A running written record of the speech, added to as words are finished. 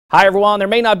Hi everyone, there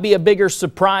may not be a bigger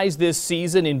surprise this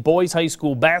season in boys high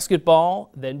school basketball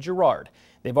than Girard.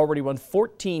 They've already won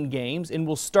 14 games and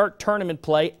will start tournament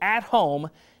play at home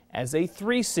as a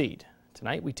 3 seed.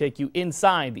 Tonight we take you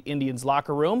inside the Indians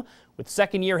locker room with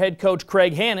second-year head coach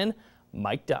Craig-Hannon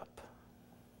mic'd up.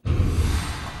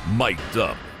 Mic'd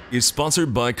Up is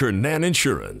sponsored by Kernan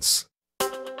Insurance.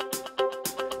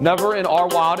 Never in our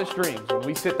wildest dreams, when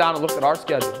we sit down and look at our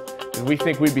schedule, did we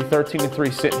think we'd be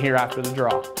 13-3 sitting here after the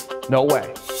draw. No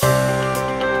way.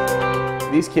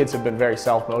 These kids have been very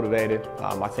self-motivated.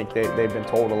 I think they've been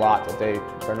told a lot that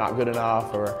they're not good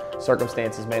enough or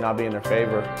circumstances may not be in their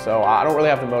favor. So I don't really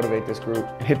have to motivate this group.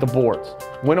 Hit the boards.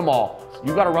 Win them all.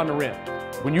 You got to run the rim.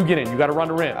 When you get in, you got to run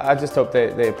the rim. I just hope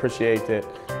they appreciate that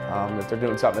they're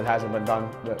doing something that hasn't been done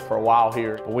for a while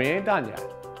here. But we ain't done yet.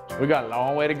 We got a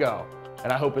long way to go.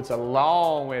 And I hope it's a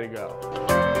long way to go.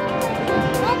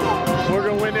 We're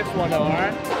going to win this one, though, all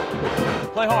right?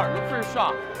 Play hard. Look for your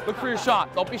shot. Look for your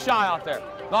shot. Don't be shy out there.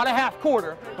 Not a half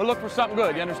quarter, but look for something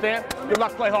good. You understand? Good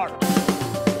luck. Play hard.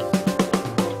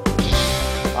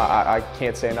 I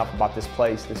can't say enough about this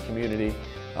place, this community.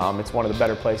 It's one of the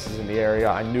better places in the area.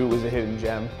 I knew it was a hidden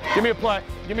gem. Give me a play.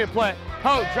 Give me a play.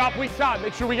 Ho, drop weak side.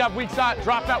 Make sure we got weak side.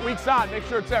 Drop that weak side. Make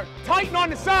sure it's there. Tighten on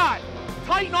the side.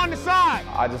 Tighten on the side.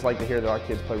 I just like to hear that our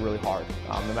kids play really hard.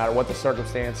 No matter what the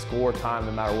circumstance, score, time,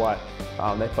 no matter what.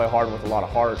 They play hard with a lot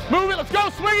of heart. Move it, let's go,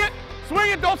 swing it!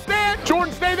 Swing it, don't stand!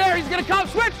 Jordan, stay there, he's gonna come,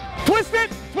 switch! Twist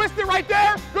it right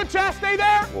there! Good chest, stay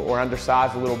there! We're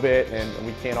undersized a little bit, and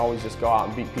we can't always just go out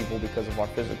and beat people because of our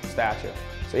physical stature.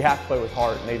 So you have to play with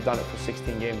heart, and they've done it for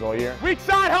 16 games all year. Weak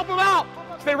side, help him out!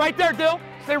 Stay right there, Dill.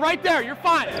 Stay right there, you're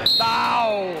fine.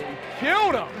 Oh,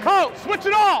 killed him. Coach, switch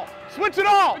it all! Switch it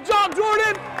all! Good job,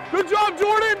 Jordan! Good job,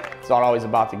 Jordan! It's not always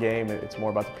about the game, it's more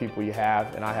about the people you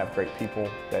have, and I have great people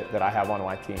that I have on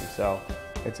my team, so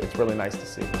it's really nice to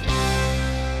see.